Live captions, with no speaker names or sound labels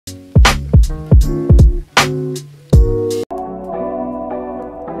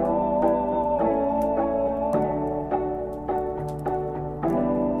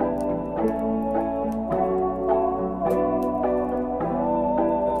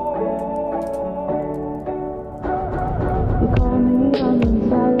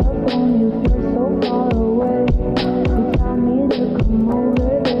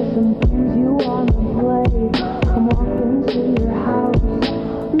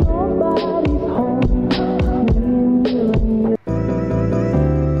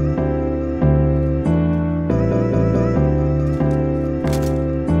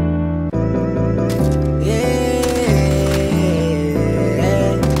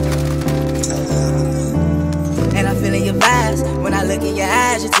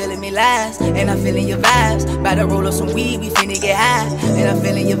And I'm feeling your vibes, about to roll up some weed, we finna get high. And I'm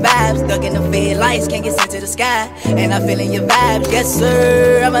feeling your vibes, stuck in the fed lights, can't get sent to the sky. And I'm feeling your vibes, yes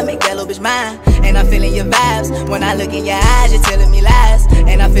sir, I'ma make that little bitch mine. And I'm feeling your vibes, when I look in your eyes, you're telling me lies.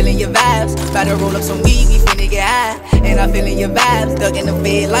 And I'm feeling your vibes, about to roll up some weed, we finna get high. And I'm feeling your vibes, stuck in the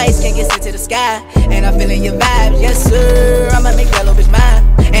fed lights, can't get sent to the sky. And I'm feeling your vibes, yes sir, I'ma make that little bitch mine.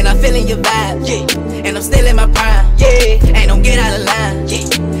 And I'm feeling your vibes, yeah, and I'm still in my prime, yeah, ain't no get out of line,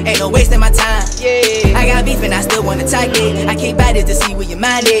 yeah, ain't no wasting my time, yeah. I got beef and I still wanna talk it. I can't buy this to see where your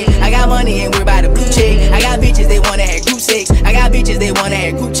mind is. I got money and we're by the blue check. I got bitches, they wanna have group sex. I got bitches, they wanna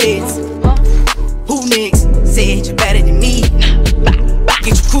have group chats. Who next? Said you better than me.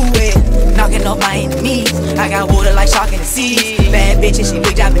 Get your crew wet, knocking off my enemies. I got water like shark in the sea. Bad bitch and she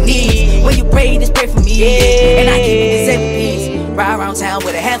look Japanese. When you pray, just pray for me, yeah. And I keep it in 7 piece. Ride around town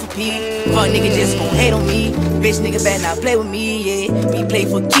with a half a piece. Fuck nigga just gon' hate on me. Bitch nigga better not play with me, yeah. We play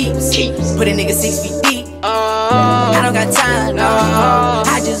for keeps. Put a nigga 6 feet deep. I don't got time, no.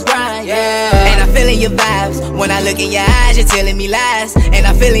 I just grind, yeah. And I'm feeling your vibes. When I look in your eyes, you're telling me lies. And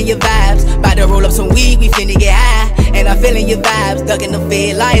I'm feeling your vibes. About to roll up some weed, we finna get high. And I'm feeling your vibes, stuck in the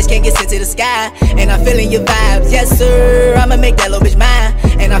fed lights, can't get sent to the sky. And I'm feeling your vibes, yes sir, I'ma make that little bitch mine.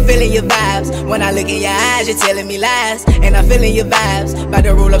 And I'm feeling your vibes, when I look in your eyes, you're telling me lies. And I'm feeling your vibes, about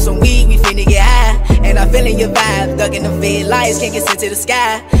to roll up some weed, we finna get high. And I'm feeling your vibes, stuck in the fed lights, can't get sent to the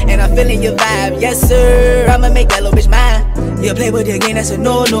sky. And I'm feeling your vibes, yes sir, I'ma make that little bitch mine. You play with the game, that's a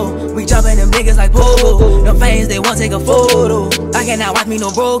no-no. We dropping them niggas like pogo. Them fans, they won't take a photo. I cannot watch me no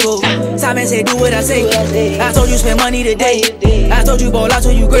rogo. Simon said do what I say. I told you spend money today. I told you ball, I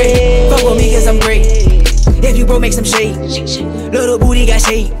told you great. Fuck with me cause I'm great. If you broke, make some shade. Little booty got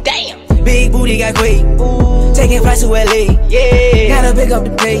shade. Damn. Big booty got great. Taking flights to LA. Yeah. Gotta pick up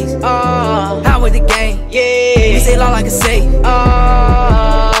the pace. How with the gang? Yeah. We say law like a safe.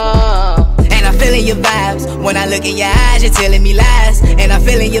 And I'm feeling your vibes. When I look in your eyes, you're telling me lies. And I'm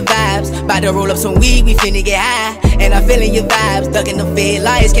feeling your vibes. About to roll up some weed, we finna get high. And I'm feeling your vibes, stuck in the fed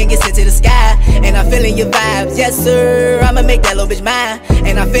lights, can't get sent to the sky. And I'm feeling your vibes, yes sir, I'ma make that little bitch mine.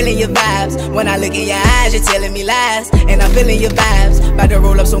 And I'm feeling your vibes, when I look in your eyes, you're telling me lies. And I'm feeling your vibes, about to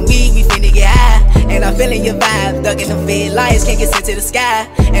roll up some weed, we finna get high. And I'm feeling your vibes, stuck in the fed lights, can't get sent to the sky.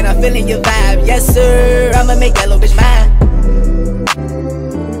 And I'm feeling your vibes, yes sir, I'ma make that little bitch mine.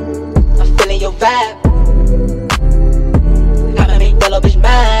 I'm feeling your vibe, I'ma make that little bitch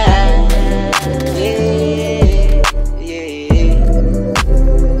mine, yeah.